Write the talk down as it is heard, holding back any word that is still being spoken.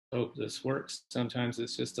hope this works. Sometimes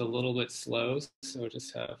it's just a little bit slow, so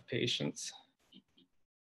just have patience.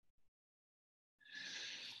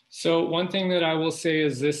 So one thing that I will say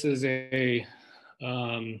is this is it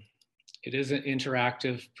is an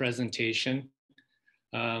interactive presentation.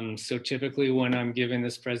 So typically when I'm giving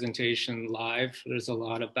this presentation live, there's a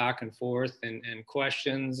lot of back and forth and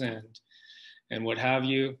questions and what have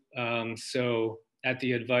you. So at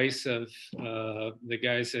the advice of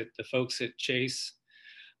the folks at Chase,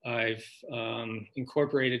 I've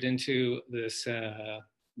incorporated into this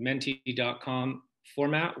menti.com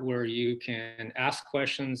format where you can ask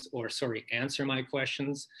questions or answer my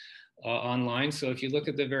questions online. So if you look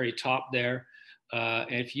at the very top there,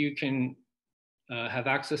 if you can have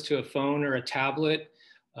access to a phone or a tablet,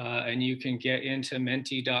 and you can get into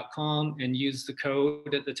menti.com and use the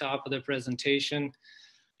code at the top of the presentation.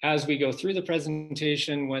 As we go through the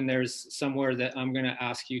presentation, when there's somewhere that I'm going to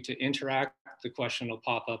ask you to interact, the question will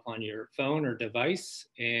pop up on your phone or device,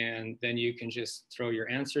 and then you can just throw your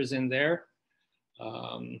answers in there,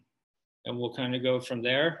 and we'll kind of go from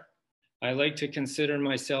there. I like to consider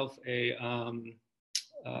myself a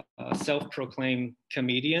self-proclaimed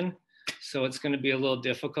comedian, so it's going to be a little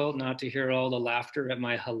difficult not to hear all the laughter at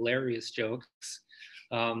my hilarious jokes.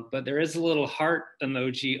 But there is a little heart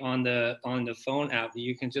emoji on the phone app.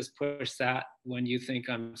 You can just push that when you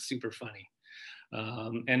think I'm super funny.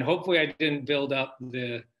 And hopefully I didn't build up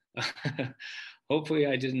hopefully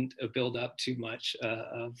I didn't build up too much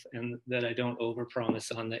and that I don't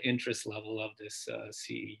overpromise on the interest level of this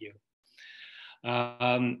CEU.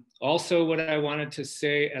 Also, what I wanted to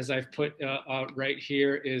say, as I've put right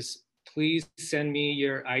here, is please send me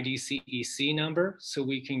your IDCEC number so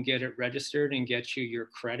we can get it registered and get you your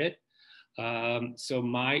credit. So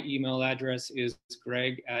my email address is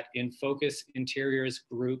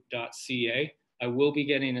greg@infocusinteriorsgroup.ca. I will be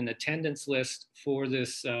getting an attendance list for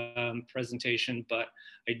this presentation, but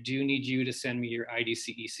I do need you to send me your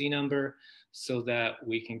IDCEC number so that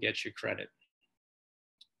we can get you credit.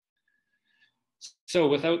 So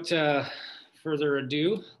without further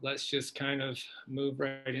ado, let's just kind of move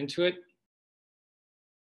right into it.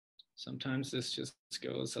 Sometimes this just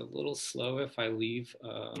goes a little slow if I leave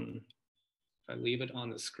it on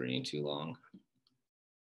the screen too long.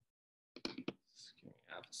 Just give me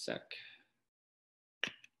half a sec.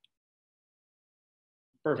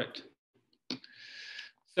 Perfect.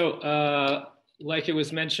 So like it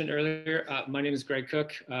was mentioned earlier, my name is Greg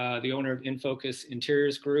Cook, the owner of InFocus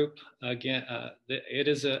Interiors Group. Again, it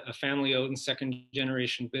is a family-owned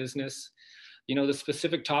second-generation business. You know, the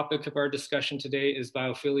specific topic of our discussion today is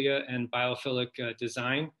biophilia and biophilic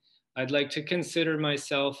design. I'd like to consider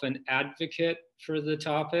myself an advocate for the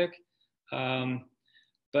topic,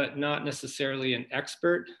 but not necessarily an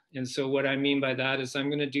expert. And so what I mean by that is I'm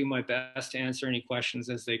going to do my best to answer any questions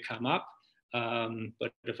as they come up.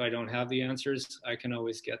 But if I don't have the answers, I can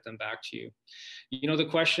always get them back to you. You know, the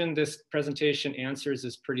question this presentation answers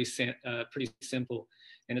is pretty simple,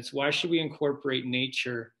 and it's why should we incorporate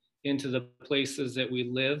nature into the places that we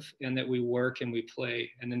live and that we work and we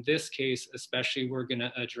play? And in this case, especially, we're going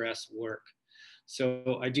to address work.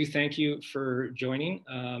 So I do thank you for joining,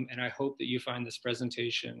 and I hope that you find this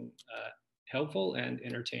presentation helpful and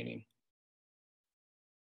entertaining.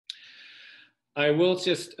 I will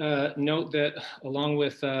just note that along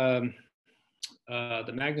with the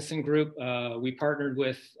Magnuson Group, we partnered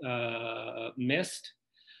with MIST,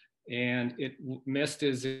 and MIST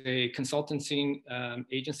is a consultancy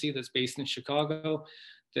agency that's based in Chicago,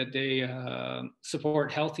 that they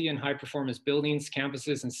support healthy and high performance buildings,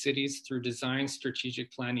 campuses, and cities through design, strategic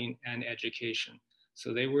planning, and education.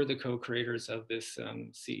 So they were the co-creators of this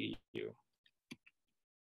CEU.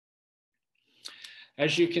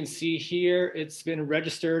 As you can see here, it's been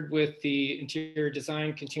registered with the Interior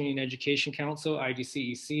Design Continuing Education Council,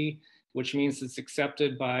 IDCEC, which means it's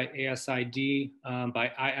accepted by ASID, by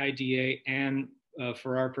IIDA, and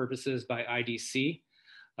for our purposes by IDC.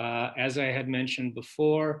 As I had mentioned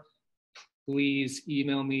before, please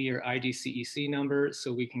email me your IDCEC number so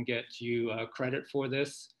we can get you credit for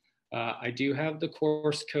this. I do have the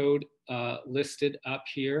course code listed up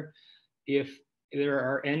here. If there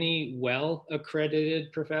are any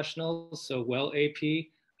well-accredited professionals, so well AP,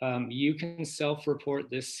 you can self-report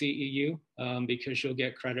this CEU because you'll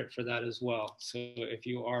get credit for that as well. So if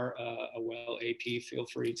you are a well AP, feel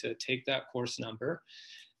free to take that course number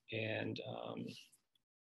and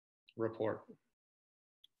report.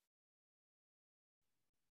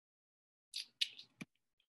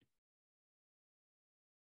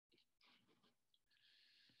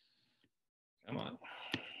 Come on.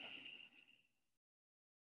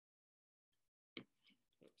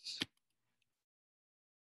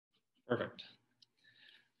 Perfect.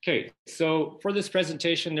 Okay, so for this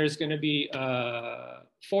presentation, there's going to be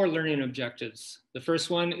 4 learning objectives. The first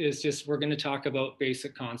one is just we're going to talk about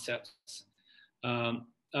basic concepts of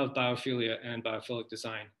biophilia and biophilic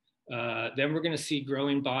design. Then we're going to see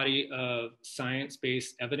growing body of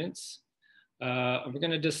science-based evidence. We're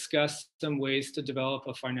going to discuss some ways to develop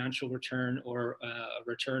a financial return or a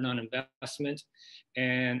return on investment.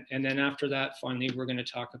 And then after that, finally, we're going to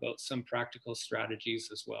talk about some practical strategies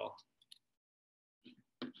as well.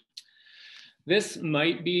 This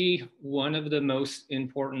might be one of the most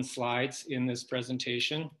important slides in this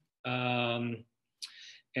presentation.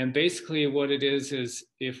 And basically what it is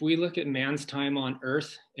if we look at man's time on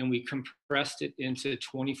Earth and we compressed it into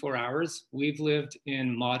 24 hours, we've lived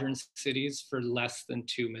in modern cities for less than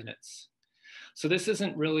 2 minutes. So this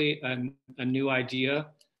isn't really a new idea.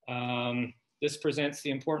 This presents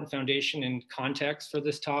the important foundation and context for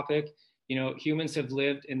this topic. You know, humans have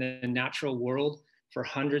lived in the natural world for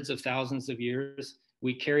hundreds of thousands of years.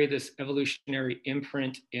 We carry this evolutionary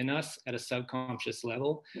imprint in us at a subconscious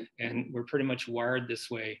level, and we're pretty much wired this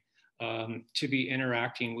way to be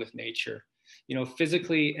interacting with nature. You know,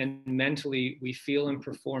 physically and mentally, we feel and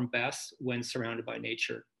perform best when surrounded by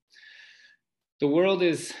nature. The world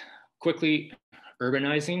is quickly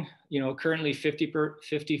urbanizing. You know, currently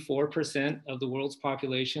 54% of the world's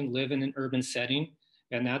population live in an urban setting,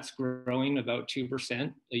 and that's growing about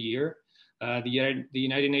 2% a year. The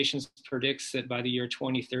United Nations predicts that by the year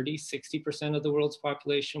 2030, 60% of the world's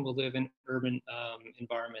population will live in urban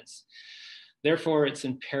environments. Therefore, it's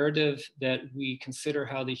imperative that we consider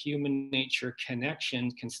how the human nature connection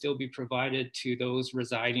can still be provided to those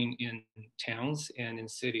residing in towns and in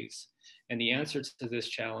cities. And the answer to this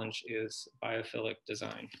challenge is biophilic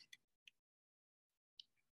design.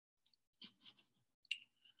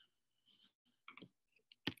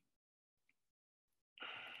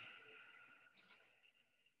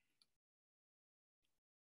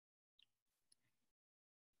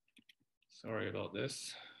 Sorry about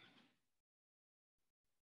this.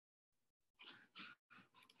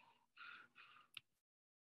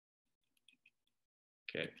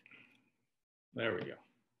 Okay, there we go.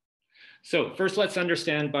 So first, let's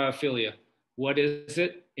understand biophilia. What is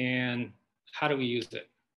it and how do we use it?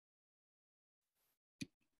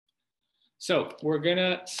 So we're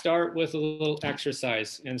gonna start with a little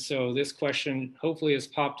exercise. And so this question hopefully has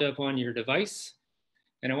popped up on your device.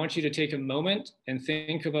 And I want you to take a moment and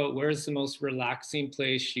think about where's the most relaxing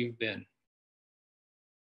place you've been.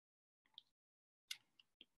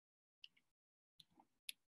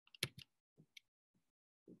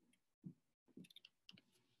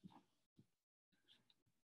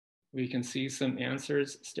 We can see some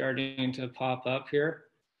answers starting to pop up here.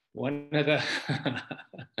 One of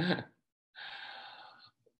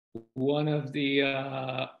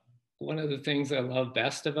the one of the things I love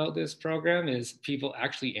best about this program is people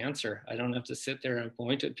actually answer. I don't have to sit there and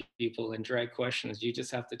point at people and drag questions. You just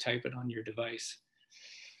have to type it on your device.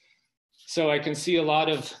 So I can see a lot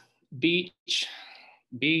of beach,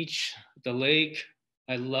 the lake.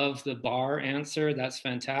 I love the bar answer. That's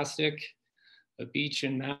fantastic. A beach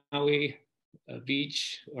in Maui, a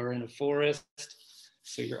beach or in a forest.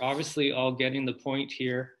 So you're obviously all getting the point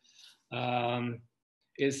here.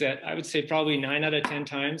 Is that I would say probably 9 out of 10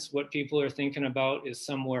 times what people are thinking about is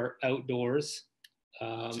somewhere outdoors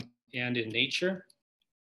and in nature.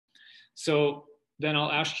 So then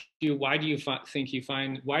I'll ask you, why do you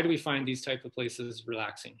why do we find these type of places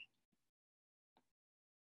relaxing?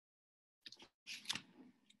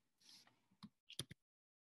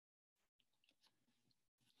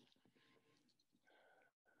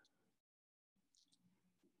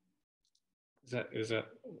 It's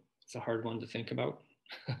a hard one to think about.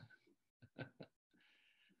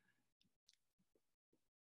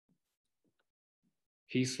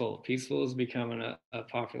 Peaceful is becoming a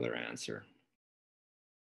popular answer.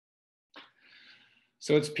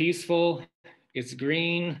 So it's peaceful, it's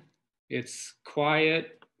green, it's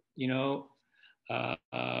quiet, you know.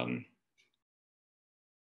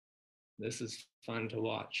 This is fun to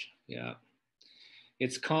watch, yeah.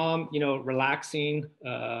 It's calm, you know, relaxing.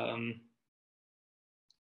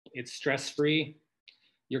 It's stress-free.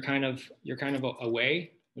 You're kind of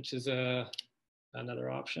away, which is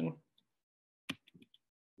another option.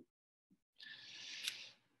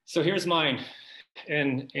 So here's mine,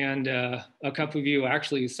 and a couple of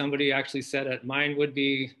you somebody actually said it. Mine would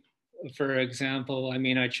be, for example, I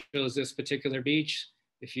mean, I chose this particular beach.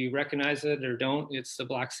 If you recognize it or don't, it's the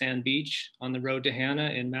Black Sand Beach on the road to Hana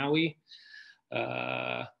in Maui.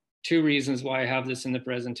 2 reasons why I have this in the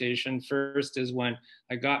presentation. First is when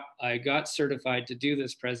I got certified to do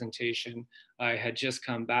this presentation, I had just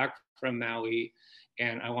come back from Maui,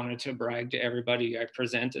 and I wanted to brag to everybody I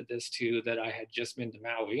presented this to that I had just been to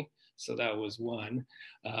Maui. So that was one.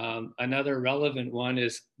 Another relevant one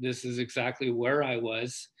is this is exactly where I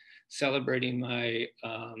was celebrating my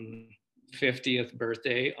 50th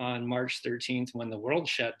birthday on March 13th when the world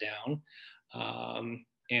shut down.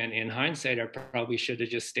 And in hindsight, I probably should have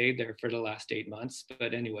just stayed there for the last 8 months.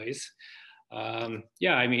 But anyways,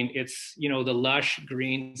 yeah, I mean, it's, you know, the lush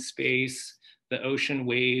green space, the ocean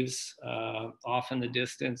waves, off in the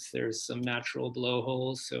distance, there's some natural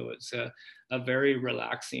blowholes. So it's a very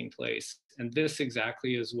relaxing place. And this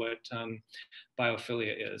exactly is what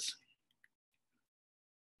biophilia is.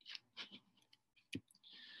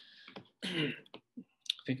 I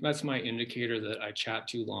think that's my indicator that I chat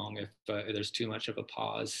too long if there's too much of a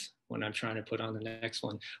pause when I'm trying to put on the next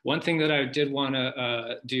one. One thing that I did want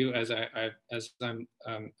to do as I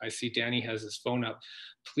see Danny has his phone up,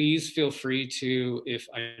 please feel free to, if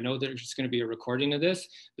I know there's going to be a recording of this,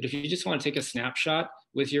 but if you just want to take a snapshot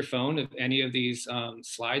with your phone of any of these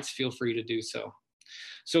slides, feel free to do so.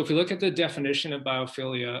 So if we look at the definition of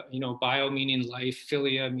biophilia, you know, bio meaning life,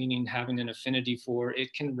 philia meaning having an affinity for,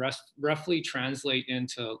 it can roughly translate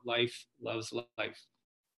into life loves life.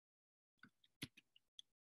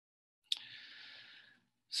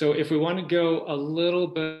 So if we want to go a little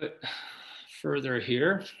bit further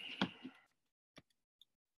here,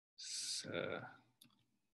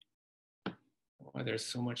 why there's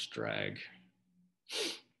so much drag.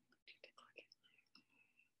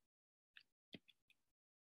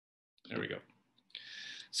 There we go.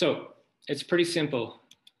 So it's pretty simple.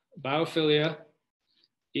 Biophilia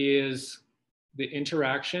is the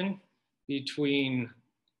interaction between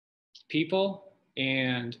people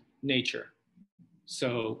and nature.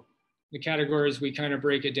 So the categories we kind of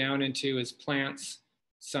break it down into is plants,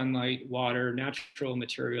 sunlight, water, natural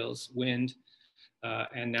materials, wind,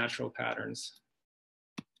 and natural patterns.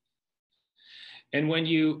 And when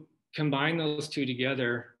you combine those two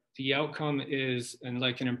together, the outcome is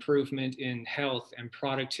like an improvement in health and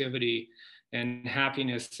productivity and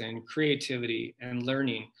happiness and creativity and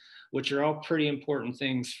learning, which are all pretty important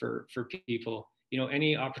things for people. You know,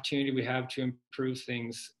 any opportunity we have to improve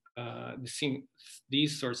things, seeing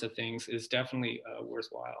these sorts of things is definitely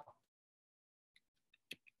worthwhile.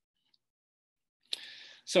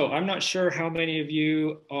 So I'm not sure how many of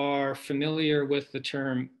you are familiar with the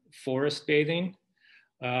term forest bathing.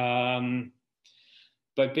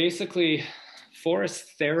 But basically,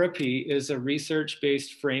 forest therapy is a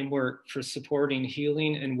research-based framework for supporting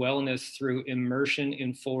healing and wellness through immersion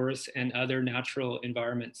in forests and other natural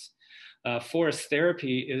environments. Forest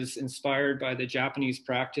therapy is inspired by the Japanese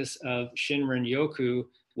practice of Shinrin-yoku,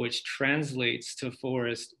 which translates to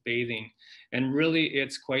forest bathing. And really,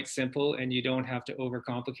 it's quite simple, and you don't have to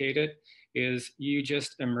overcomplicate it. Is you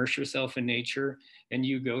just immerse yourself in nature, and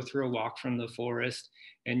you go through a walk from the forest,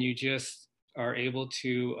 and you just are able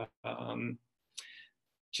to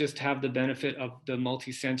just have the benefit of the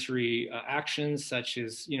multisensory actions, such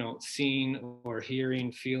as, you know, seeing or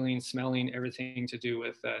hearing, feeling, smelling, everything to do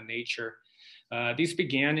with nature. These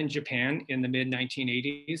began in Japan in the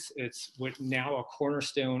mid-1980s. It's what now a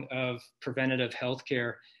cornerstone of preventative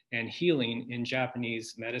healthcare and healing in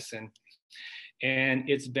Japanese medicine. And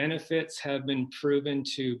its benefits have been proven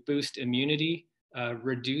to boost immunity,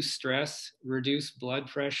 reduce stress, reduce blood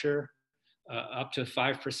pressure, up to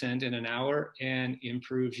 5% in an hour, and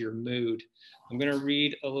improves your mood. I'm going to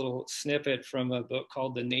read a little snippet from a book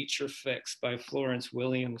called The Nature Fix by Florence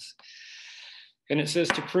Williams. And it says,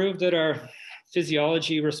 to prove that our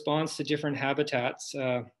physiology responds to different habitats,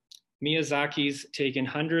 Miyazaki's taken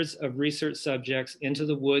hundreds of research subjects into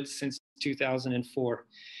the woods since 2004.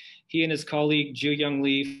 He and his colleague Ju Young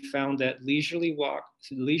Lee found that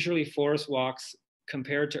leisurely forest walks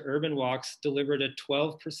compared to urban walks delivered a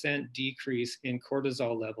 12% decrease in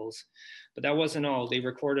cortisol levels. But that wasn't all. They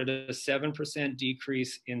recorded a 7%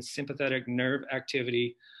 decrease in sympathetic nerve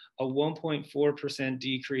activity, a 1.4%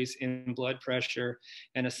 decrease in blood pressure,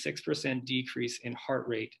 and a 6% decrease in heart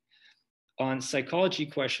rate. On psychology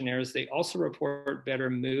questionnaires, they also report better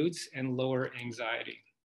moods and lower anxiety.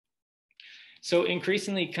 So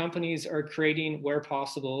increasingly, companies are creating, where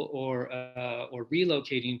possible, or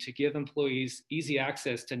relocating to give employees easy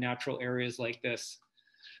access to natural areas like this.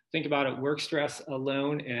 Think about it, work stress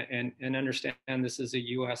alone, and understand this is a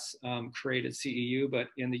US created CEU, but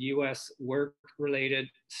in the US, work-related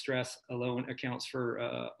stress alone accounts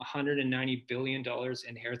for $190 billion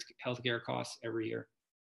in healthcare costs every year.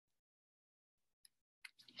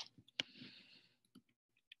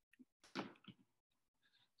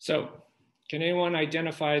 So, can anyone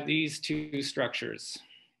identify these two structures?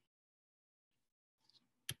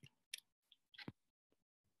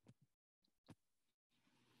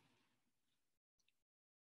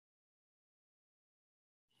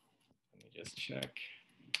 me just check.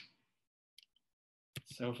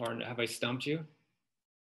 So far, have I stumped you?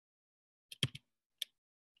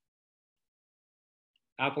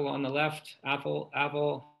 Apple on the left, Apple,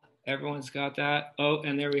 Apple, everyone's got that. Oh,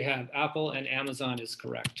 and there we have Apple and Amazon is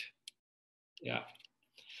correct. Yeah.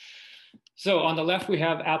 So on the left, we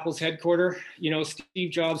have Apple's headquarters. You know,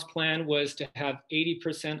 Steve Jobs' plan was to have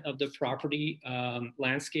 80% of the property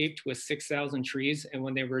landscaped with 6,000 trees. And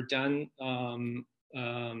when they were done, the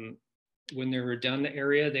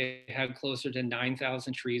area, they had closer to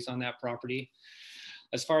 9,000 trees on that property.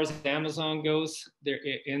 As far as Amazon goes, they're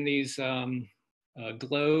in these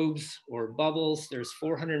globes or bubbles, there's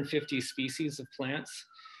 450 species of plants.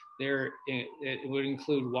 It would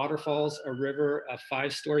include waterfalls, a river, a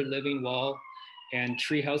 5-story living wall, and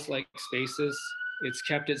treehouse-like spaces. It's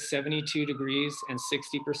kept at 72 degrees and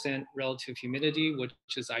 60% relative humidity, which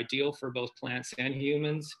is ideal for both plants and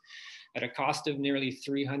humans, at a cost of nearly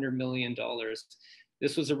 $300 million.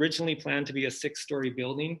 This was originally planned to be a 6-story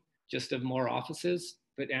building, just of more offices,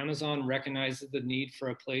 but Amazon recognizes the need for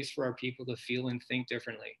a place for our people to feel and think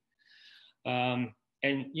differently.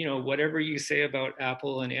 And you know, whatever you say about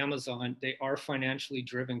Apple and Amazon, they are financially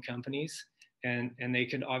driven companies, and they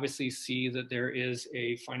can obviously see that there is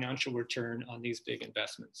a financial return on these big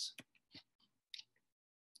investments.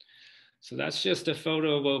 So that's just a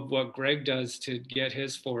photo of what Greg does to get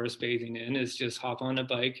his forest bathing in, is just hop on a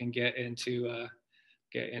bike and get into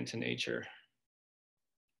nature.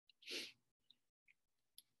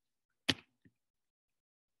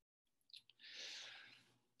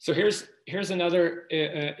 So here's another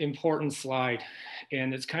important slide,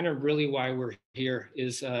 and it's kind of really why we're here.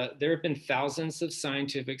 Is there have been thousands of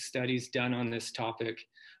scientific studies done on this topic.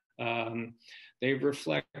 They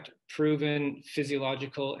reflect proven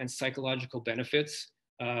physiological and psychological benefits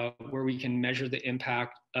where we can measure the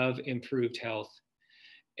impact of improved health,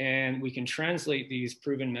 and we can translate these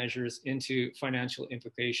proven measures into financial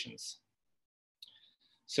implications.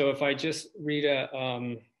 So if I just read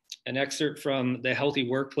an excerpt from The Healthy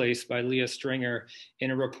Workplace by Leah Stringer,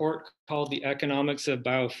 in a report called The Economics of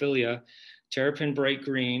Biophilia, Terrapin Bright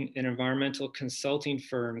Green, an environmental consulting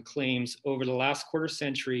firm, claims over the last quarter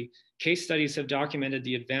century, case studies have documented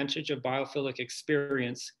the advantage of biophilic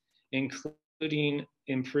experience, including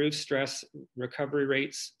improved stress recovery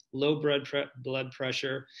rates, low blood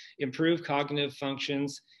pressure, improved cognitive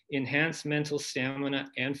functions, enhanced mental stamina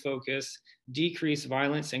and focus, decreased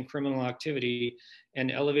violence and criminal activity, and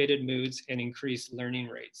elevated moods and increased learning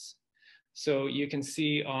rates. So you can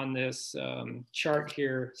see on this chart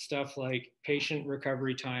here, stuff like patient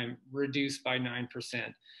recovery time reduced by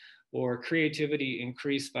 9%, or creativity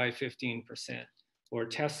increased by 15%, or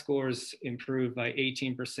test scores improved by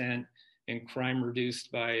 18%, and crime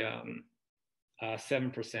reduced by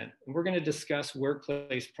 7%. And we're going to discuss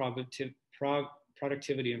workplace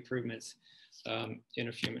productivity improvements in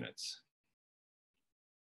a few minutes.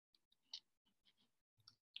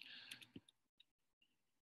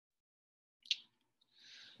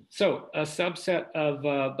 So a subset of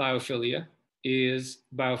biophilia is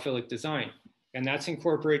biophilic design, and that's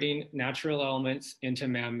incorporating natural elements into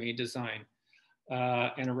man-made design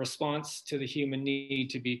and a response to the human need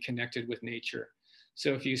to be connected with nature.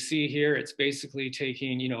 So if you see here, it's basically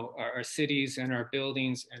taking, you know, our cities and our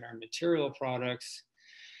buildings and our material products,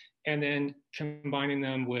 and then combining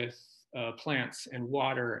them with plants and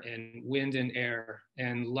water and wind and air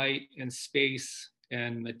and light and space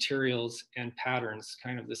and materials and patterns,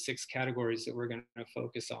 kind of the 6 categories that we're going to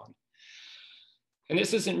focus on. And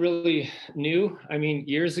this isn't really new. I mean,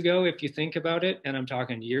 years ago, if you think about it, and I'm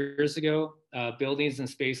talking years ago, buildings and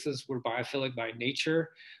spaces were biophilic by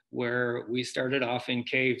nature, where we started off in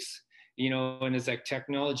caves, you know, and as that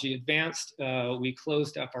technology advanced, we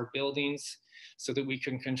closed up our buildings so that we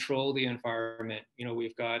can control the environment. You know,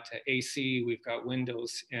 we've got AC, we've got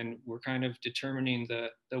windows, and we're kind of determining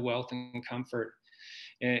the wealth and comfort.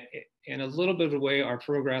 And in a little bit of a way, our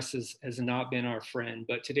progress has not been our friend,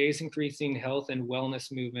 but today's increasing health and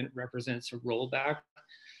wellness movement represents a rollback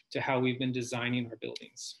to how we've been designing our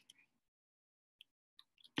buildings.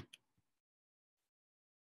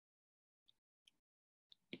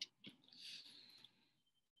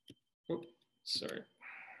 Oh, sorry,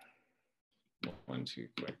 one too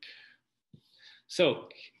quick. So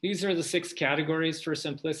these are the 6 categories for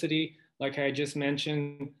simplicity. Like I just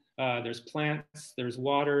mentioned, there's plants, there's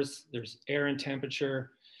waters, there's air and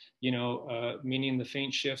temperature, you know, meaning the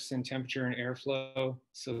faint shifts in temperature and airflow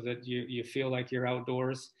so that you feel like you're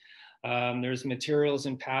outdoors. There's materials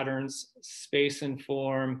and patterns, space and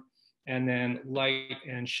form, and then light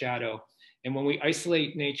and shadow. And when we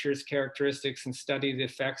isolate nature's characteristics and study the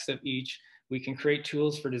effects of each, we can create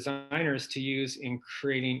tools for designers to use in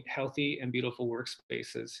creating healthy and beautiful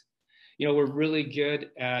workspaces. You know, we're really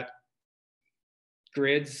good at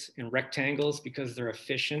grids and rectangles because they're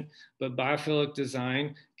efficient, but biophilic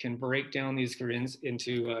design can break down these grids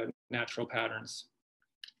into natural patterns.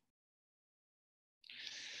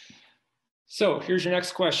 So here's your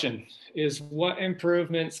next question, is what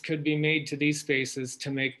improvements could be made to these spaces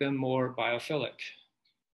to make them more biophilic?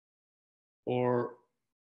 Or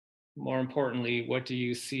more importantly, what do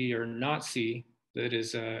you see or not see that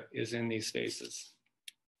is in these spaces?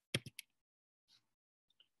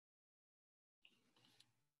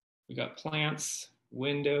 We got plants,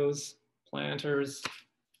 windows, planters,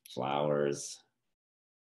 flowers.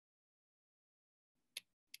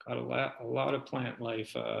 Got a lot of plant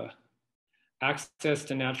life. Access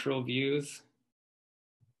to natural views,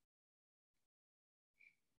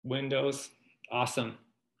 windows, awesome.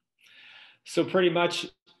 So pretty much,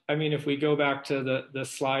 I mean, if we go back to the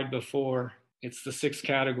slide before, it's the 6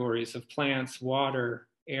 categories of plants, water,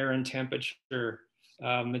 air and temperature,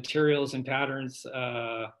 materials and patterns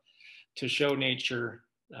to show nature,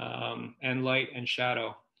 and light and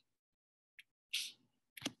shadow.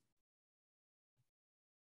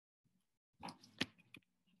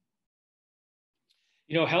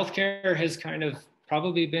 You know, healthcare has kind of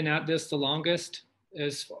probably been at this the longest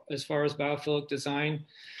as far as biophilic design,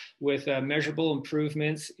 with measurable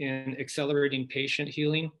improvements in accelerating patient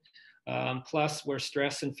healing, plus where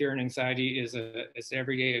stress and fear and anxiety is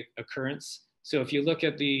everyday occurrence. So if you look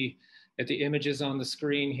at the images on the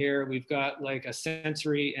screen here, we've got like a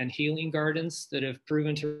sensory and healing gardens that have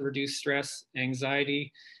proven to reduce stress,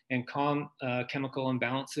 anxiety, and calm chemical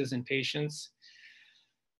imbalances in patients.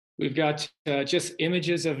 We've got just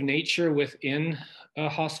images of nature within a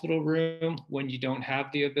hospital room when you don't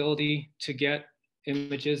have the ability to get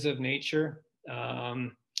images of nature.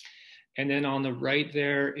 And then on the right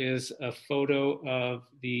there is a photo of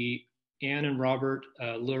the Anne and Robert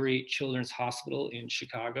Lurie Children's Hospital in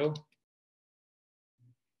Chicago.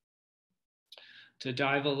 To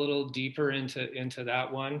dive a little deeper into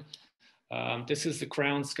that one, this is the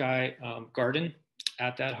Crown Sky Garden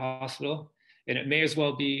at that hospital. And it may as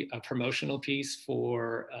well be a promotional piece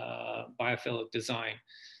for biophilic design.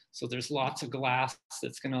 So there's lots of glass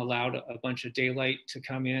that's going to allow a bunch of daylight to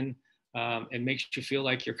come in and makes you feel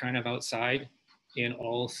like you're kind of outside in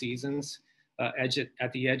all seasons.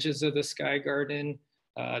 At the edges of the Sky Garden,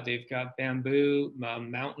 they've got bamboo,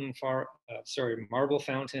 marble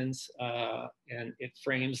fountains, and it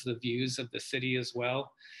frames the views of the city as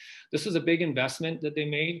well. This was a big investment that they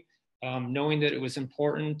made. Knowing that it was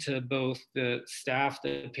important to both the staff,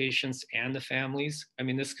 the patients, and the families. I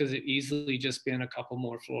mean, this could have easily just been a couple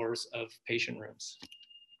more floors of patient rooms.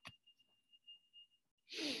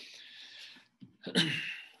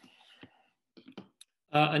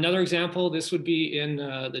 Another example, this would be in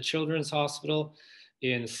the Children's Hospital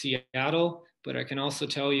in Seattle, but I can also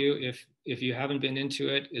tell you, if you haven't been into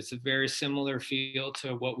it, it's a very similar feel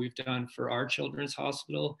to what we've done for our Children's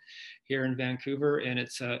Hospital here in Vancouver, and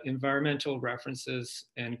it's environmental references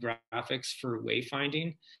and graphics for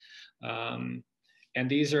wayfinding. And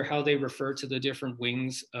these are how they refer to the different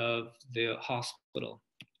wings of the hospital.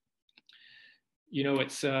 You know,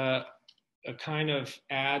 it's a kind of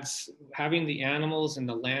adds, having the animals and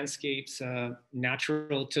the landscapes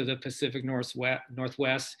natural to the Pacific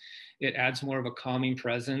Northwest, it adds more of a calming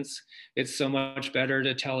presence. It's so much better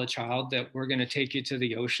to tell a child that we're going to take you to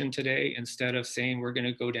the ocean today instead of saying we're going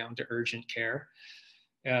to go down to urgent care.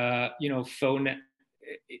 You know, faux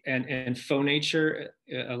nature,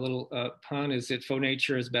 a little pun is that faux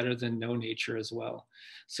nature is better than no nature as well.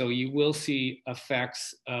 So you will see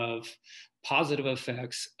positive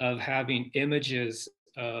effects of having images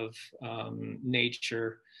of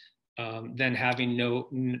nature than having no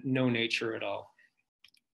nature at all.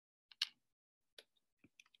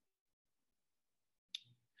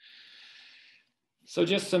 So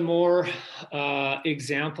just some more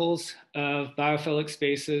examples of biophilic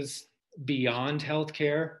spaces beyond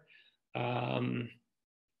healthcare.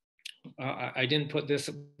 I didn't put this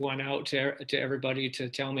one out to everybody to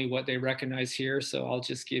tell me what they recognize here, so I'll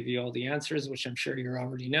just give you all the answers, which I'm sure you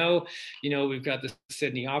already know. You know, we've got the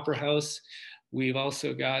Sydney Opera House. We've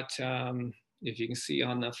also got, if you can see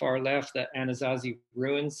on the far left, the Anasazi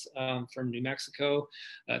Ruins from New Mexico.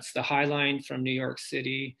 That's the High Line from New York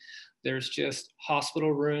City. There's just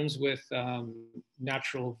hospital rooms with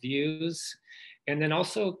natural views. And then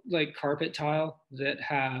also like carpet tile that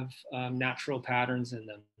have natural patterns in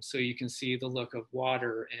them. So you can see the look of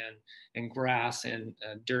water and grass and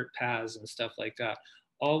dirt paths and stuff like that.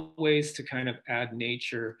 All ways to kind of add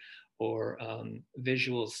nature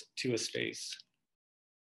visuals to a space.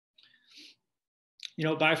 You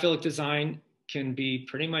know, biophilic design can be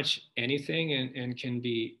pretty much anything and can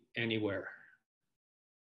be anywhere.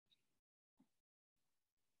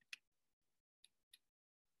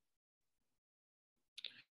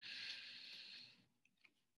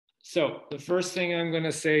 So the first thing I'm going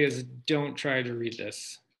to say is don't try to read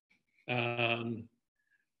this.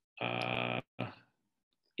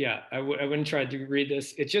 Yeah, I wouldn't try to read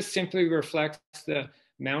this. It just simply reflects the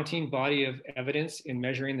mounting body of evidence in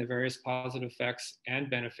measuring the various positive effects and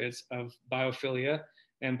benefits of biophilia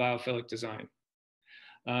and biophilic design.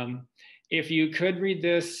 If you could read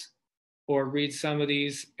this or read some of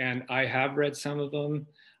these, and I have read some of them,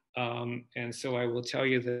 and so I will tell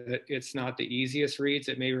you that it's not the easiest reads.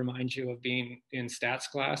 It may remind you of being in stats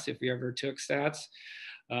class if you ever took stats.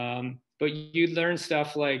 But you learn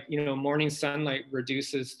stuff like, you know, morning sunlight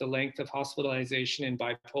reduces the length of hospitalization in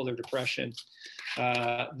bipolar depression.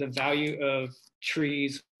 The value of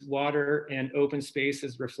trees, water, and open space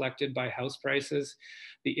is reflected by house prices.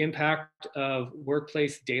 The impact of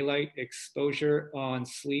workplace daylight exposure on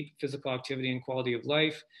sleep, physical activity, and quality of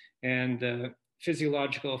life, and the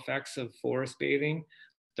physiological effects of forest bathing.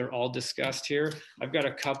 They're all discussed here. I've got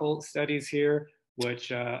a couple studies here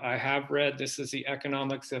which I have read. This is the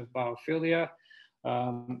economics of biophilia.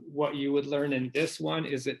 What you would learn in this one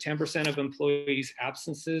is that 10% of employees'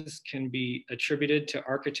 absences can be attributed to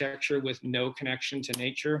architecture with no connection to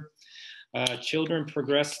nature. Children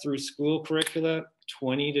progress through school curricula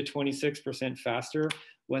 20 to 26% faster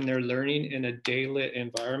when they're learning in a daylit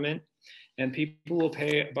environment. And people will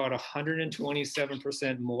pay about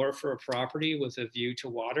 127% more for a property with a view to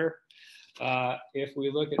water. If we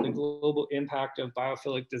look at the global impact of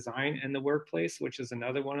biophilic design in the workplace, which is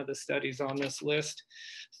another one of the studies on this list,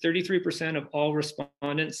 33% of all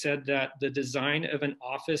respondents said that the design of an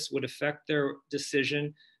office would affect their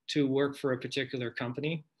decision to work for a particular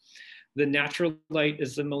company. The natural light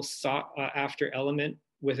is the most sought after element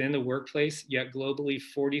within the workplace, yet globally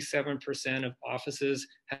 47% of offices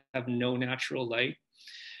have no natural light,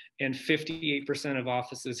 and 58% of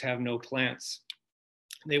offices have no plants.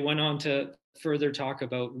 They went on to further talk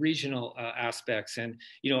about regional aspects. And,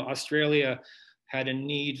 you know, Australia had a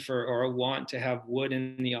need for or a want to have wood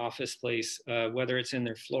in the office place, whether it's in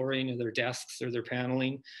their flooring or their desks or their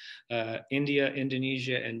paneling. India,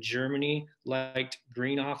 Indonesia, and Germany liked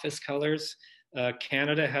green office colors.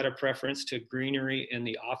 Canada had a preference to greenery in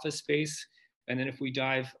the office space. And then if we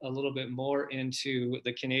dive a little bit more into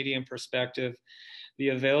the Canadian perspective, the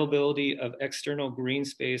availability of external green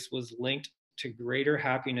space was linked to greater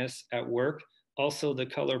happiness at work. Also, the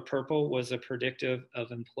color purple was a predictive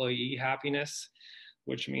of employee happiness,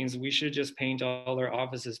 which means we should just paint all our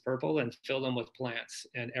offices purple and fill them with plants,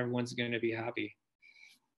 and everyone's going to be happy.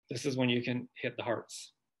 This is when you can hit the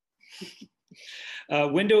hearts.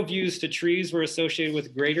 Window views to trees were associated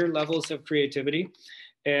with greater levels of creativity,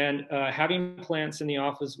 and having plants in the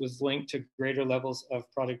office was linked to greater levels of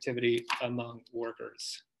productivity among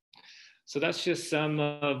workers. So that's just some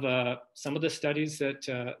of the studies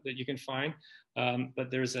that you can find, but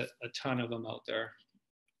there's a ton of them out there.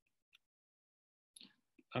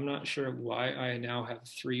 I'm not sure why I now have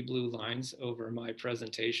 3 blue lines over my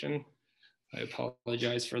presentation. I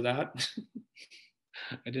apologize for that.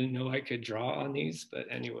 I didn't know I could draw on these, but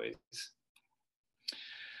anyways.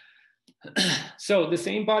 So the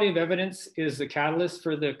same body of evidence is the catalyst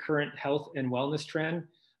for the current health and wellness trend.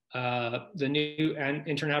 The new and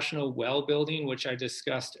international well building, which I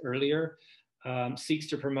discussed earlier, seeks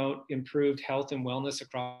to promote improved health and wellness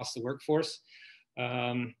across the workforce.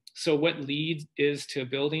 So what LEED is to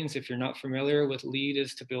buildings, if you're not familiar with LEED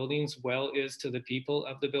is to buildings, WELL is to the people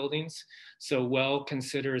of the buildings. So WELL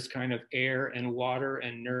considers kind of air and water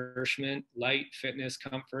and nourishment, light, fitness,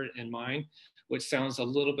 comfort, and mind, which sounds a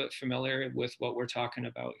little bit familiar with what we're talking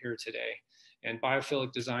about here today. And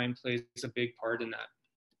biophilic design plays a big part in that.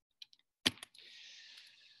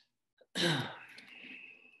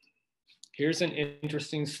 Here's an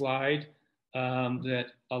interesting slide that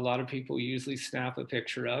a lot of people usually snap a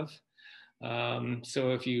picture of.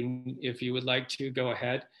 So if you would like to go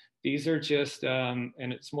ahead, these are just, and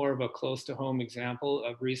it's more of a close to home example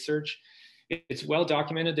of research. It's well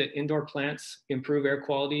documented that indoor plants improve air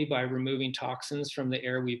quality by removing toxins from the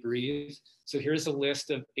air we breathe. So here's a list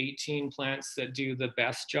of 18 plants that do the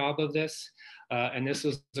best job of this. And this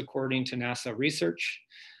was according to NASA research.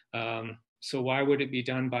 So why would it be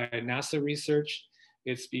done by NASA research?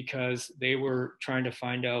 It's because they were trying to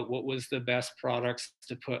find out what was the best products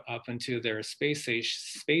to put up into their space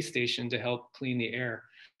station to help clean the air.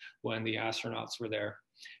 when the astronauts were there.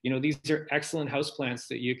 You know, these are excellent houseplants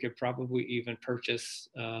that you could probably even purchase.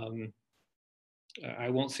 I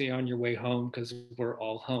won't say on your way home because we're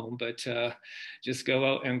all home, but just go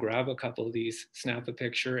out and grab a couple of these, snap a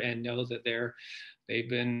picture, and know that they've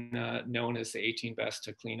been known as the 18 best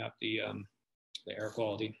to clean up the air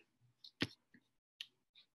quality.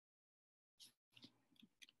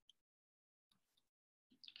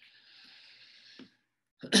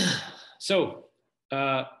 So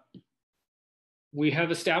we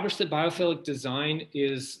have established that biophilic design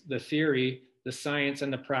is the theory, the science,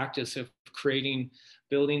 and the practice of creating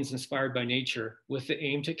buildings inspired by nature with the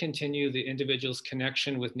aim to continue the individual's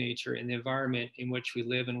connection with nature and the environment in which we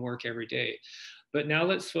live and work every day. But now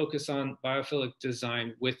let's focus on biophilic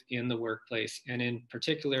design within the workplace. And in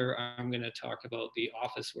particular, I'm going to talk about the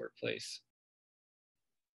office workplace.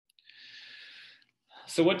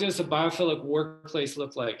 So what does a biophilic workplace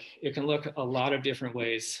look like? It can look a lot of different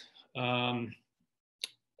ways. I'm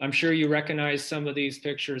sure you recognize some of these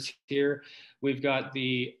pictures here. We've got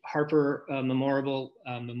the Harper Memorial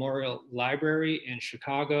Library in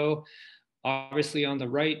Chicago. Obviously on the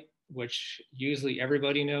right, which usually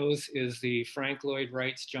everybody knows, is the Frank Lloyd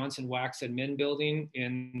Wright's Johnson Wax and Min building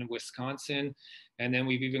in Wisconsin. And then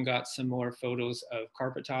we've even got some more photos of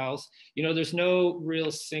carpet tiles. You know, there's no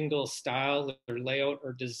real single style or layout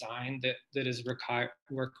or design that is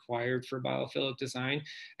required for biophilic design.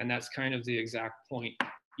 And that's kind of the exact point.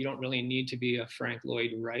 You don't really need to be a Frank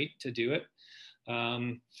Lloyd Wright to do it.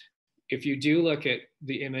 If you do look at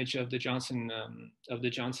the image of the Johnson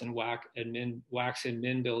Wax and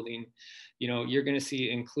Min building, you know, you're going to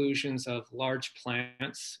see inclusions of large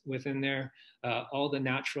plants within there, all the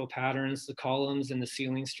natural patterns, the columns and the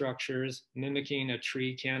ceiling structures, mimicking a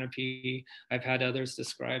tree canopy. I've had others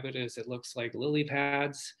describe it as it looks like lily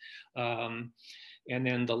pads, and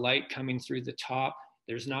then the light coming through the top.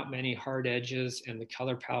 There's not many hard edges, and the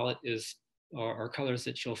color palette are colors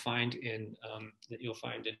that you'll find in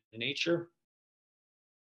nature.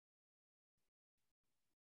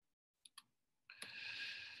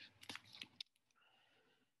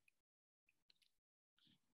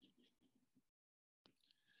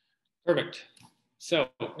 Perfect. So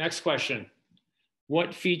next question.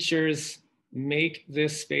 What features make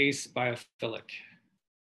this space biophilic?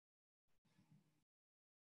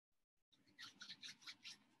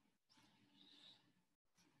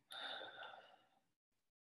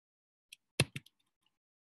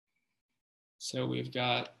 So we've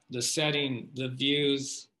got the setting, the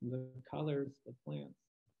views, the colors, the plants,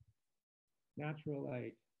 natural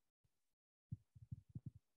light,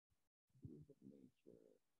 views of nature.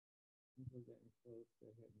 We're getting close to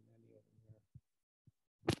hitting many of them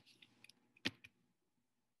here.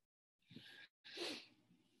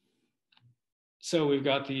 So we've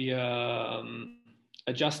got the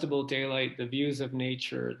adjustable daylight, the views of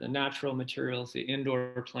nature, the natural materials, the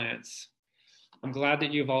indoor plants. I'm glad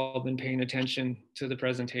that you've all been paying attention to the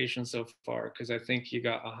presentation so far, because I think you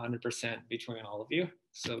got 100% between all of you.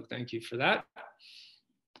 So thank you for that.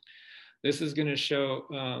 This is going to show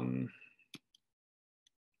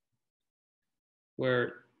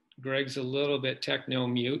where Greg's a little bit techno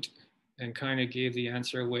mute and kind of gave the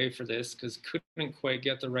answer away for this because couldn't quite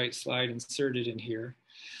get the right slide inserted in here.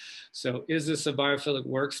 So is this a biophilic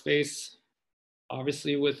workspace?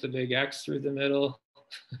 Obviously with the big X through the middle.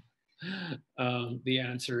 The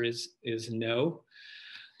answer is no.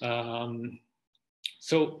 But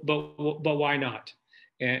why not?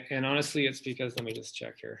 And honestly, it's because, let me just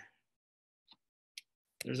check here.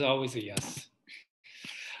 There's always a yes.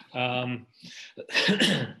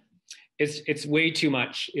 It's way too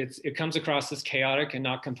much. It comes across as chaotic and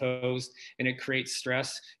not composed, and it creates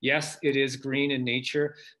stress. Yes, it is green in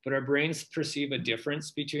nature, but our brains perceive a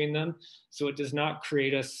difference between them. So it does not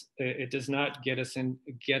create us. It does not get us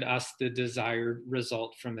the desired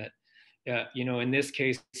result from it. You know, in this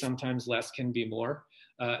case, sometimes less can be more,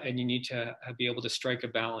 and you need to be able to strike a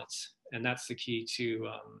balance, and that's the key to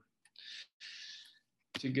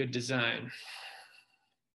good design.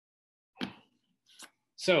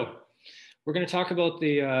 So we're going to talk about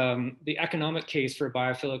the economic case for a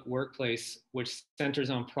biophilic workplace, which centers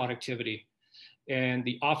on productivity. And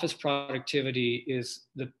the office productivity is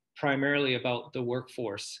primarily about the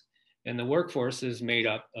workforce. And the workforce is made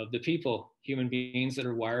up of the people, human beings that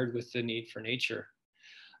are wired with the need for nature.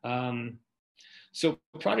 So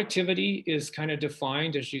productivity is kind of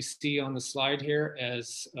defined, as you see on the slide here,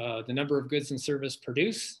 as the number of goods and service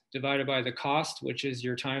produced divided by the cost, which is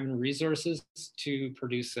your time and resources to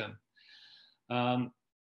produce them.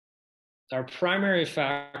 our primary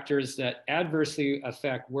factors that adversely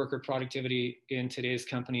affect worker productivity in today's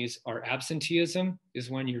companies are absenteeism, is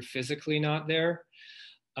when you're physically not there.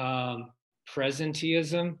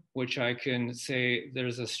 Presenteeism, which I can say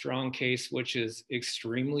there's a strong case which is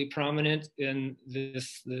extremely prominent in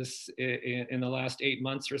in the last 8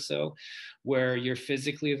 months or so, where you're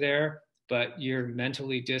physically there but you're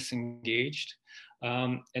mentally disengaged.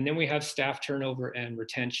 And then we have staff turnover and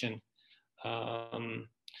retention.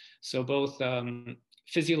 So both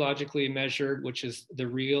physiologically measured, which is the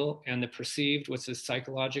real, and the perceived, which is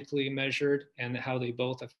psychologically measured, and how they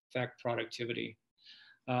both affect productivity.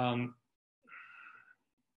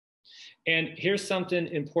 And here's something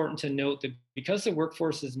important to note, that because the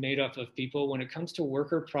workforce is made up of people, when it comes to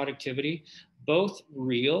worker productivity, both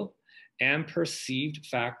real and perceived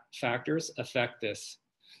factors affect this.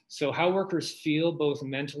 So how workers feel both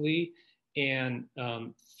mentally and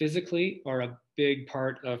physically are a big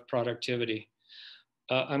part of productivity.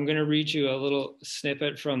 I'm going to read you a little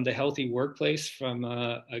snippet from The Healthy Workplace from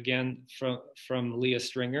Leah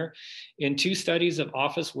Stringer. In 2 studies of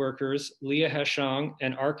office workers, Leah Hashong,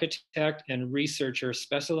 an architect and researcher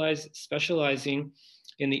specializing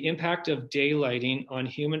in the impact of daylighting on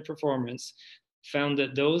human performance, found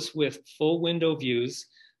that those with full window views,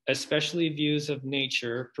 especially views of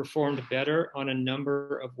nature, performed better on a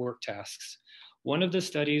number of work tasks. One of the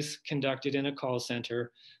studies conducted in a call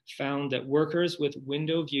center found that workers with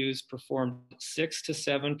window views performed 6 to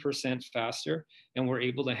 7% faster and were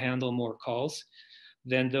able to handle more calls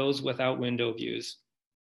than those without window views.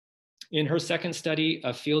 In her second study,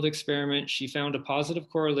 a field experiment, she found a positive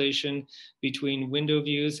correlation between window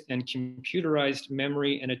views and computerized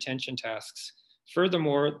memory and attention tasks.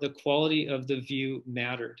 Furthermore, the quality of the view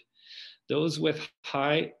mattered. Those with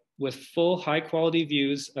full high-quality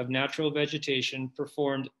views of natural vegetation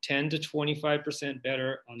performed 10 to 25%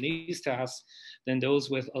 better on these tasks than those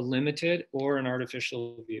with a limited or an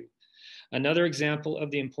artificial view. Another example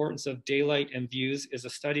of the importance of daylight and views is a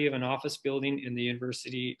study of an office building in the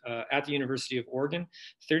university, at the University of Oregon.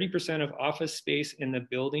 30% of office space in the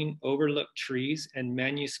building overlooked trees and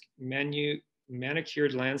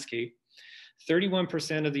manicured landscape.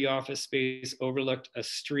 31% of the office space overlooked a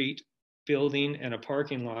street, building, and a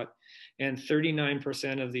parking lot, and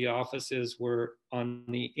 39% of the offices were on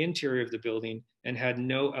the interior of the building and had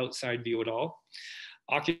no outside view at all.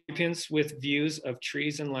 Occupants with views of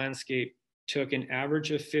trees and landscape took an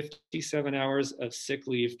average of 57 hours of sick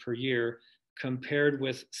leave per year, compared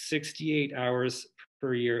with 68 hours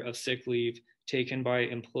per year of sick leave taken by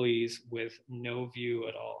employees with no view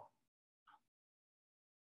at all.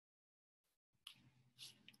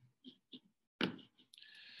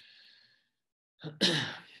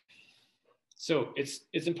 So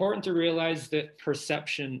it's important to realize that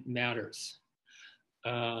perception matters.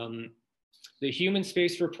 The Human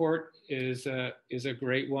Space Report is a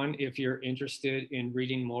great one if you're interested in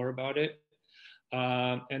reading more about it.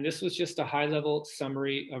 And this was just a high-level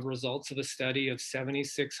summary of results of a study of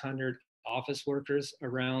 7,600 office workers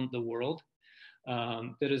around the world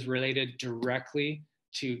that is related directly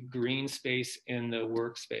to green space in the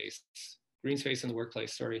workplace,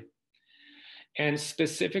 sorry. And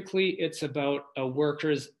specifically, it's about a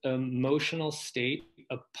worker's emotional state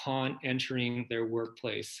upon entering their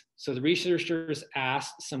workplace. So the researchers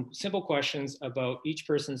asked some simple questions about each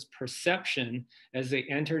person's perception as they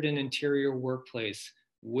entered an interior workplace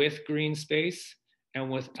with green space and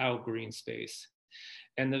without green space.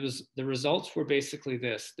 And the results were basically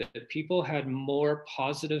this, that people had more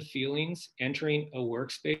positive feelings entering a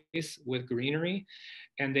workspace with greenery,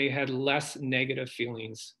 and they had less negative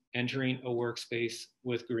feelings entering a workspace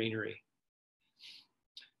with greenery.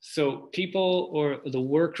 So people, or the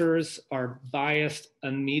workers, are biased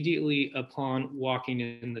immediately upon walking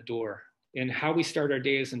in the door. And how we start our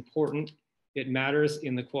day is important. It matters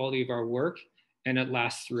in the quality of our work, and it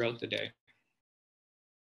lasts throughout the day.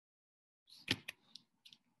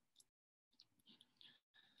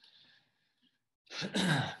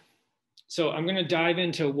 So I'm going to dive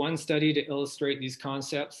into one study to illustrate these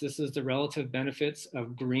concepts. This is the relative benefits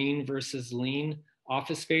of green versus lean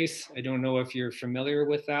office space. I don't know if you're familiar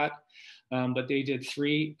with that, but they did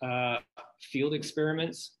 3 field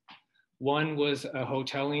experiments. One was a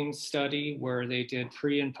hoteling study where they did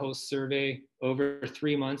pre and post survey over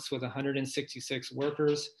 3 months with 166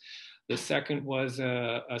 workers. The second was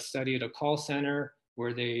a study at a call center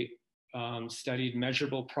where they studied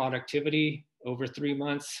measurable productivity over 3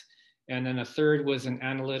 months. And then a third was an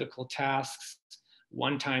analytical tasks,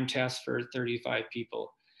 one-time test for 35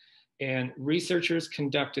 people. And researchers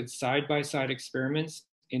conducted side-by-side experiments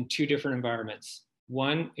in 2 different environments.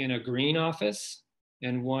 One in a green office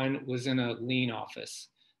and one was in a lean office.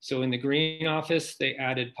 So in the green office, they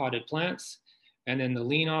added potted plants, and in the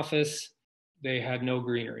lean office, they had no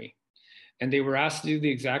greenery. And they were asked to do the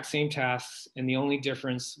exact same tasks, and the only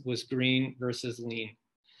difference was green versus lean.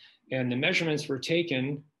 And the measurements were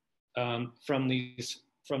taken from these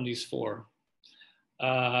four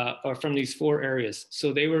areas.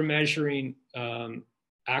 So they were measuring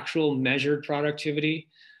actual measured productivity,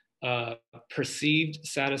 perceived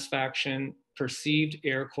satisfaction, perceived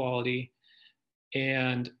air quality,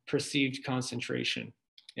 and perceived concentration.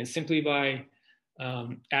 And simply by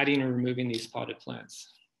adding or removing these potted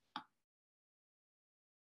plants.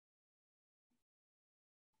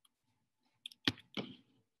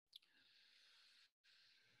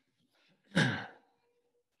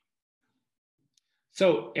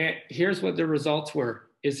 So here's what the results were,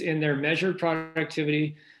 is in their measured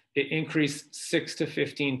productivity, it increased 6 to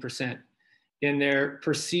 15%. In their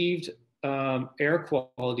perceived air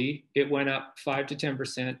quality, it went up 5 to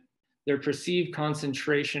 10%. Their perceived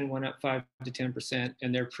concentration went up 5 to 10%,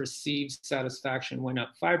 and their perceived satisfaction went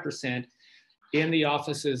up 5% in the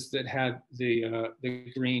offices that had the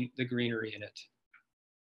greenery in it.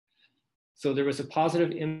 So there was a positive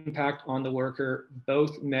impact on the worker,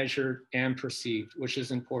 both measured and perceived, which is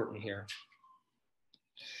important here.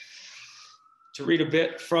 To read a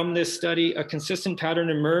bit from this study, a consistent pattern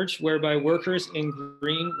emerged whereby workers in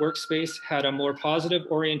green workspace had a more positive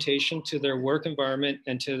orientation to their work environment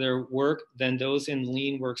and to their work than those in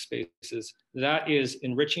lean workspaces. That is,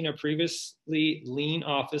 enriching a previously lean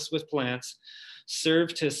office with plants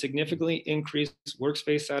served to significantly increase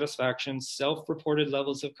workspace satisfaction, self-reported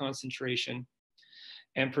levels of concentration,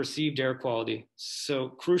 and perceived air quality.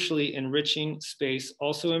 So crucially, enriching space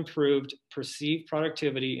also improved perceived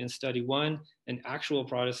productivity in study 1 and actual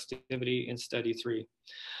productivity in study 3.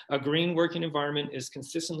 A green working environment is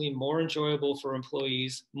consistently more enjoyable for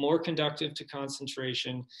employees, more conducive to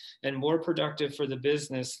concentration, and more productive for the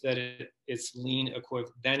business than its lean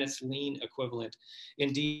equivalent.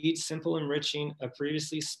 Indeed, simple enriching a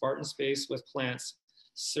previously Spartan space with plants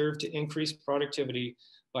served to increase productivity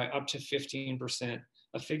by up to 15%,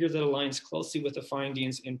 a figure that aligns closely with the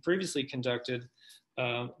findings in previously conducted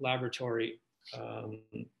laboratory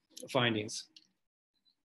findings.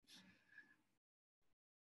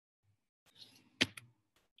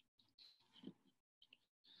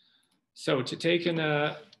 So to take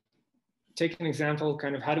an example,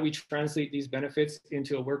 kind of how do we translate these benefits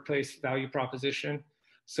into a workplace value proposition?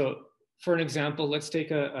 So for an example, let's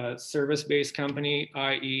take a service-based company,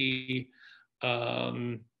 i.e.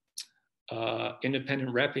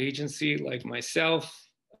 Independent rep agency like myself,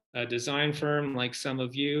 a design firm like some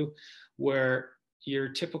of you, where your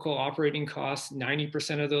typical operating costs,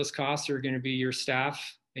 90% of those costs are going to be your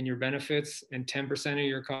staff and your benefits, and 10% of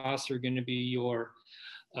your costs are going to be your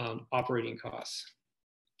operating costs.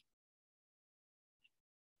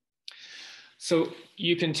 So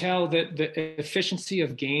you can tell that the efficiency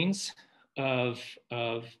of gains from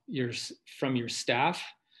your staff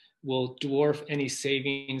will dwarf any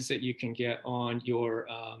savings that you can get on your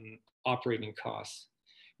operating costs.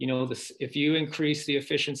 You know, if you increase the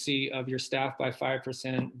efficiency of your staff by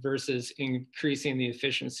 5% versus increasing the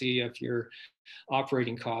efficiency of your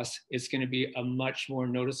operating costs, it's going to be a much more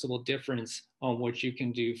noticeable difference on what you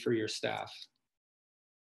can do for your staff.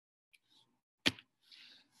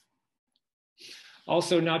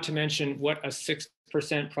 Also, not to mention what a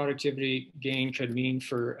 6% productivity gain could mean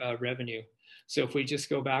for revenue. So if we just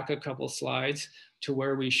go back a couple slides to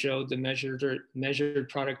where we showed the measured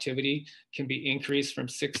productivity can be increased from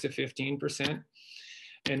 6 to 15%.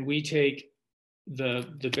 And we take the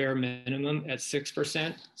bare minimum at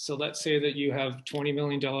 6%. So let's say that you have $20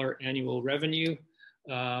 million annual revenue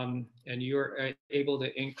and you're able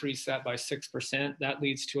to increase that by 6%. That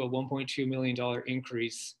leads to a $1.2 million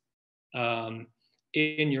increase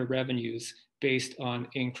in your revenues based on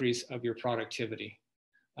increase of your productivity.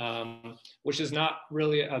 Which is not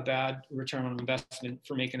really a bad return on investment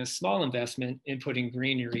for making a small investment in putting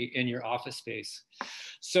greenery in your office space.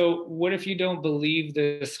 So what if you don't believe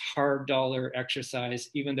this hard dollar exercise,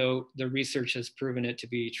 even though the research has proven it to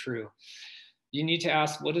be true? You need to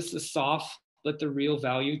ask, what is the soft but the real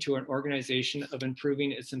value to an organization of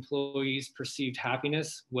improving its employees' perceived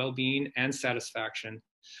happiness, well-being, and satisfaction?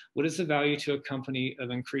 What is the value to a company of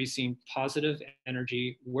increasing positive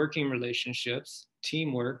energy, working relationships,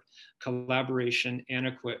 teamwork, collaboration,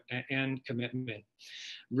 and commitment?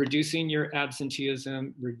 Reducing your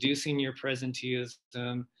absenteeism, reducing your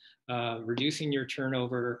presenteeism, reducing your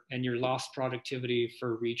turnover and your lost productivity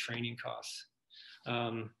for retraining costs.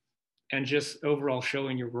 And just overall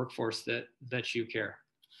showing your workforce that you care.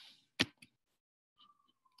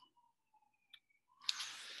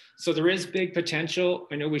 So there is big potential.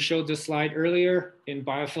 I know we showed this slide earlier in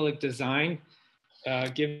biophilic design,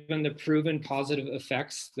 given the proven positive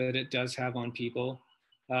effects that it does have on people,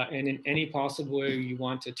 and in any possible way you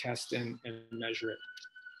want to test and measure it.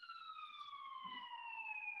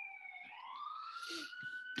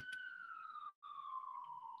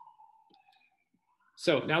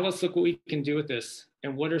 So now let's look what we can do with this,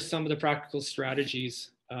 and what are some of the practical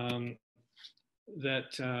strategies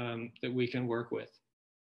that we can work with.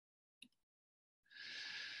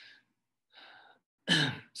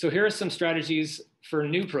 So here are some strategies for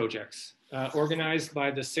new projects, organized by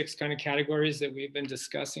the 6 kind of categories that we've been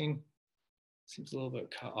discussing. Seems a little bit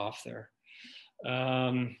cut off there.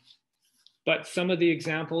 But some of the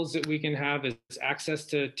examples that we can have is access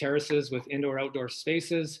to terraces with indoor-outdoor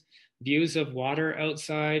spaces, views of water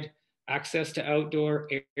outside, access to outdoor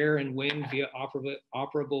air and wind via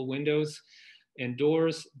operable windows and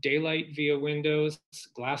doors, daylight via windows,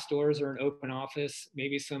 glass doors or an open office,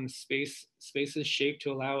 maybe some spaces shaped to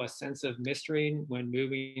allow a sense of mystery when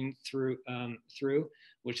moving through,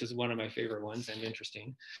 which is one of my favorite ones and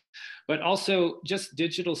interesting. But also just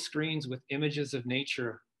digital screens with images of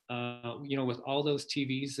nature. With all those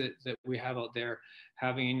TVs that we have out there,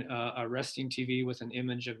 having a resting TV with an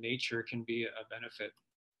image of nature can be a benefit.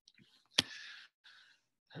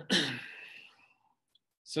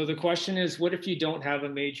 So the question is, what if you don't have a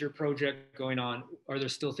major project going on? Are there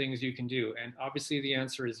still things you can do? And obviously the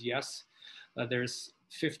answer is yes. There's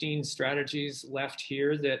 15 strategies left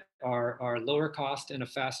here that are lower cost and a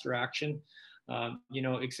faster action.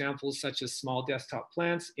 Examples such as small desktop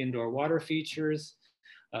plants, indoor water features,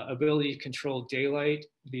 ability to control daylight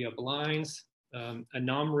via blinds, a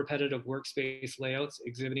non-repetitive workspace layouts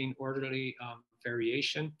exhibiting orderly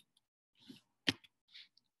variation.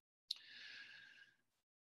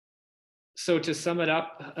 So to sum it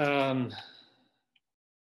up, to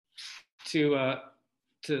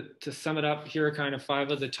sum it up, here are kind of 5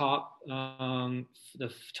 of the top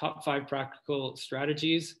 5 practical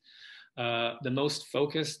strategies. The most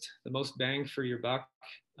focused, the most bang for your buck,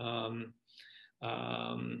 and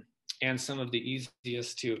some of the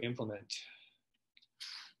easiest to implement.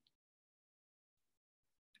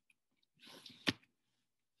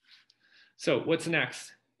 So what's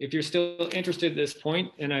next? If you're still interested at this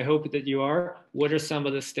point, and I hope that you are, what are some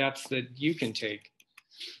of the steps that you can take?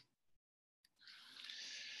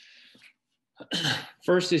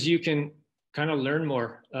 First is you can kind of learn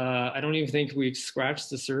more. I don't even think we've scratched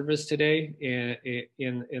the surface today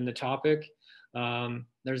in the topic.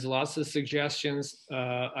 There's lots of suggestions.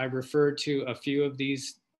 I referred to a few of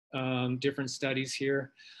these different studies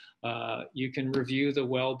here. You can review the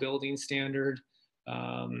well building standard,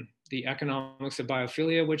 the economics of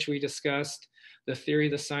biophilia, which we discussed, the theory,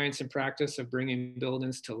 the science and practice of bringing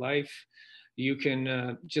buildings to life. You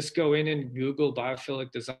can just go in and Google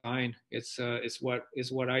biophilic design. It's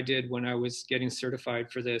what I did when I was getting certified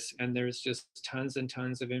for this. And there's just tons and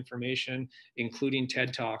tons of information, including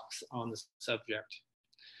TED Talks on the subject.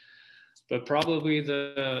 But probably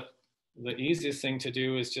the easiest thing to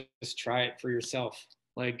do is just try it for yourself.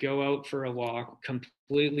 Like go out for a walk,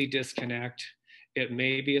 completely disconnect. It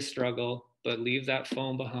may be a struggle, but leave that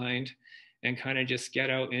phone behind and kind of just get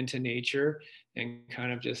out into nature and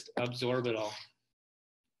kind of just absorb it all.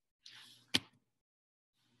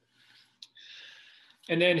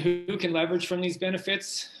 And then who can leverage from these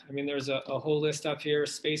benefits? I mean, there's a whole list up here: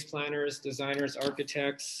 space planners, designers,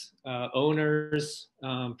 architects, owners,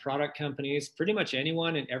 product companies, pretty much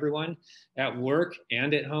anyone and everyone at work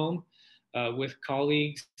and at home, with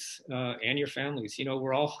colleagues and your families. You know,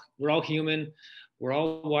 we're all human. We're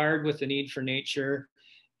all wired with the need for nature,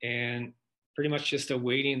 and pretty much just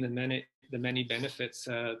awaiting the many benefits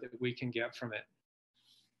that we can get from it.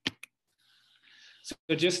 So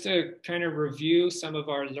just to kind of review some of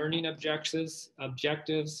our learning objectives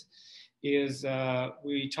is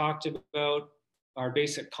we talked about our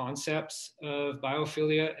basic concepts of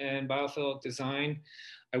biophilia and biophilic design.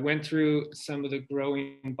 I went through some of the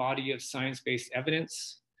growing body of science-based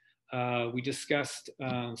evidence. We discussed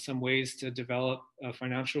some ways to develop a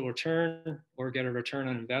financial return or get a return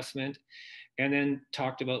on investment, and then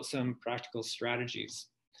talked about some practical strategies.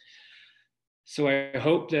 So I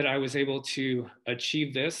hope that I was able to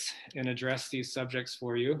achieve this and address these subjects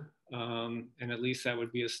for you. And at least that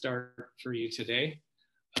would be a start for you today.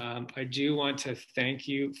 I do want to thank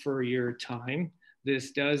you for your time.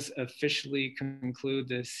 This does officially conclude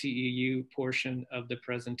the CEU portion of the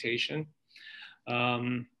presentation.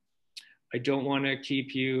 I don't want to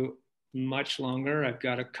keep you much longer. I've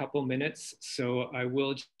got a couple minutes, so I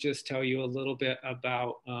will just tell you a little bit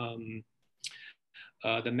about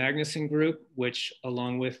the Magnuson Group, which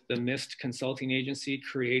along with the MIST consulting agency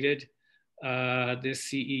created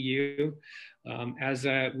this CEU. As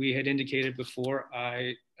we had indicated before,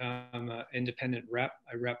 I am an independent rep.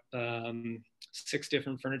 I rep 6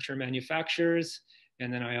 different furniture manufacturers,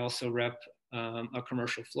 and then I also rep a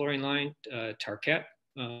commercial flooring line, Tarkett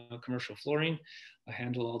commercial flooring. I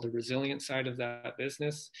handle all the resilient side of that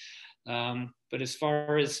business. But as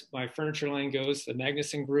far as my furniture line goes, the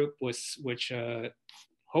Magnuson Group, which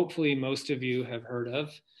hopefully most of you have heard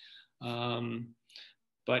of.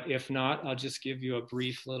 But if not, I'll just give you a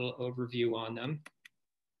brief little overview on them.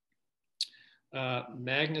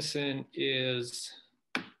 Magnuson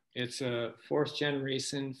it's a 4th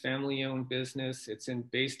generation family-owned business. It's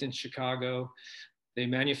based in Chicago. They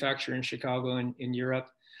manufacture in Chicago and in Europe.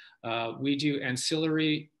 We do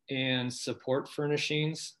ancillary and support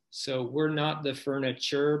furnishings. So we're not the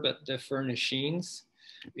furniture, but the furnishings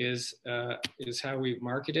is how we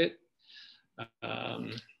market it.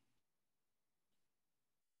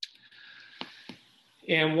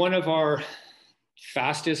 And one of our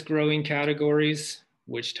fastest growing categories,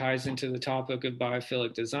 which ties into the topic of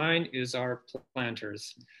biophilic design, is our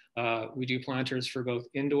planters. We do planters for both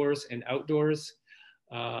indoors and outdoors.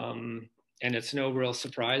 And it's no real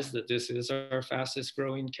surprise that this is our fastest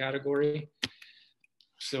growing category.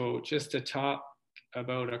 So just to talk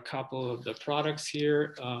about a couple of the products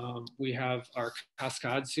here, we have our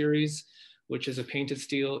Cascade series, which is a painted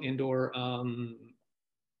steel indoor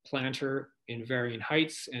planter in varying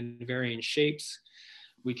heights and varying shapes.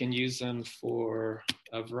 We can use them for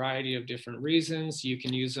a variety of different reasons. You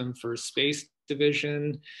can use them for space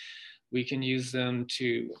division. We can use them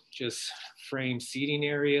to just frame seating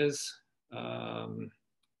areas.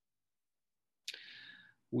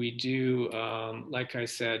 We do, like I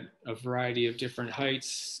said, a variety of different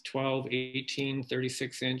heights, 12, 18,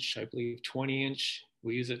 36 inch, I believe 20 inch.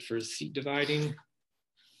 We use it for seat dividing.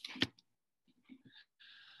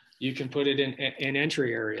 You can put it in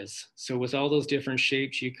entry areas. So with all those different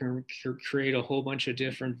shapes, you can create a whole bunch of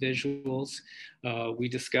different visuals. We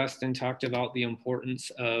discussed and talked about the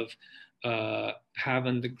importance of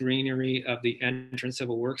having the greenery of the entrance of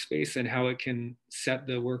a workspace and how it can set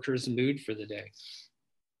the worker's mood for the day.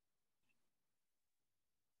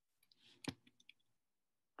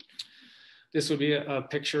 This would be a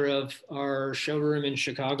picture of our showroom in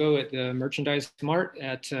Chicago at the Merchandise Mart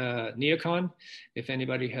at Neocon. If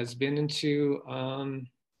anybody has been into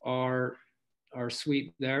our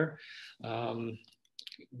suite there,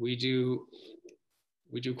 we do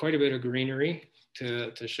quite a bit of greenery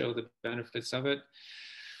to show the benefits of it.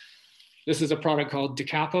 This is a product called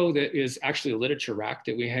DeCapo that is actually a literature rack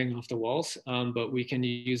that we hang off the walls, but we can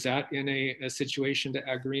use that in a situation to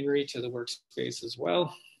add greenery to the workspace as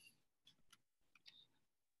well.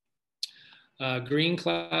 Green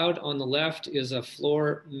Cloud on the left is a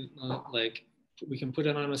floor, like we can put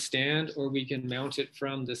it on a stand or we can mount it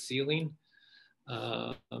from the ceiling.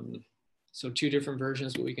 So 2 different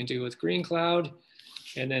versions what we can do with Green Cloud.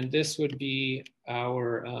 And then this would be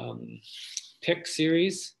our pick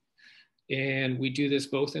series. And we do this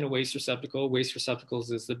both in a waste receptacle. Waste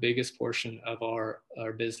receptacles is the biggest portion of our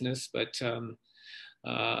business, but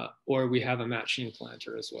or we have a matching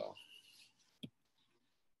planter as well.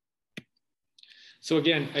 So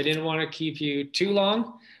again, I didn't want to keep you too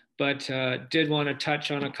long, but did want to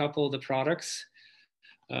touch on a couple of the products.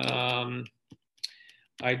 I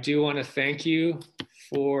do want to thank you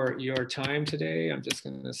for your time today. I'm just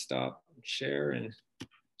going to stop share and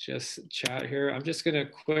just chat here. I'm just going to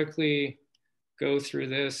quickly go through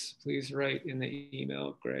this. Please write in the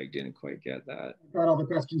email. Greg didn't quite get that. I've got all the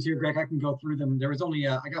questions here, Greg. I can go through them. There was only,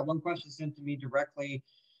 I got one question sent to me directly.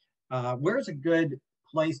 Where's a good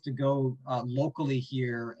place to go locally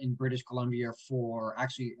here in British Columbia for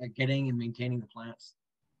actually getting and maintaining the plants?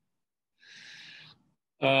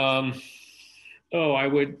 I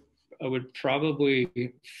would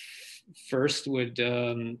probably first would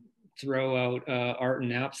throw out Art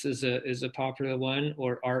and Apps is a popular one,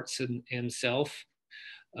 or Arts himself.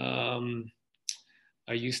 I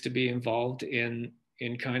used to be involved in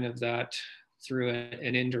kind of that through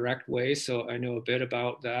an indirect way, so I know a bit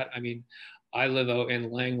about that. I mean, I live out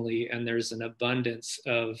in Langley, and there's an abundance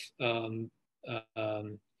of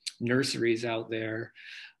nurseries out there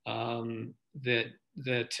that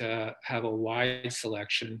have a wide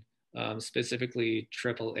selection, specifically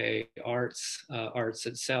AAA Arts, Arts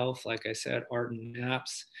itself. Like I said, Art and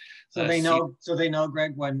Apps. So they know. So they know,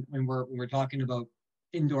 Greg, when we're talking about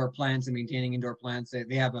indoor plants and maintaining indoor plants,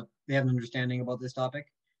 they have an understanding about this topic.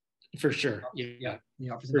 For sure, yeah.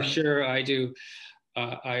 For sure, I do.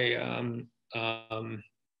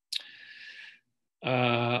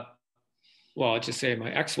 Well, I'll just say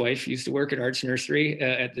my ex-wife used to work at Arts Nursery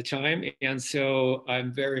at the time. And so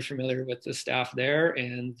I'm very familiar with the staff there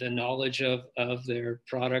and the knowledge of their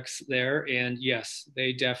products there. And yes,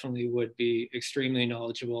 they definitely would be extremely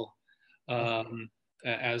knowledgeable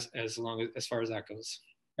as far as that goes.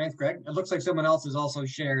 Thanks, Greg. It looks like someone else has also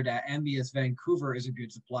shared Ambius Vancouver is a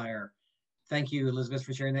good supplier. Thank you, Elizabeth,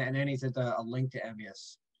 for sharing that. And Annie said a link to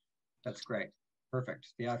Ambius. That's great. Perfect.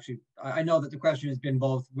 They actually, I know that the question has been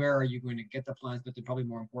both, where are you going to get the plants, but they're probably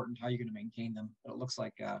more important, how are you going to maintain them? But it looks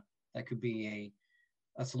like that could be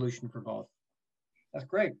a solution for both. That's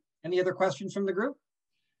great. Any other questions from the group?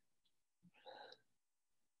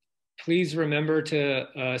 Please remember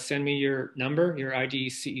to send me your number, your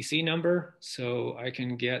IDCEC number, so I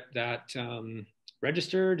can get that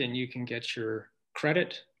registered and you can get your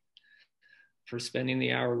credit for spending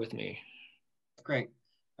the hour with me. Great.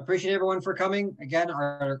 Appreciate everyone for coming. Again,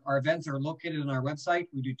 our events are located on our website.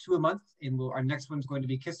 We do 2 a month, and our next one's going to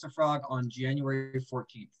be Kiss the Frog on January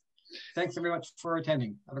 14th. Thanks very much for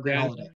attending. Have a great holiday.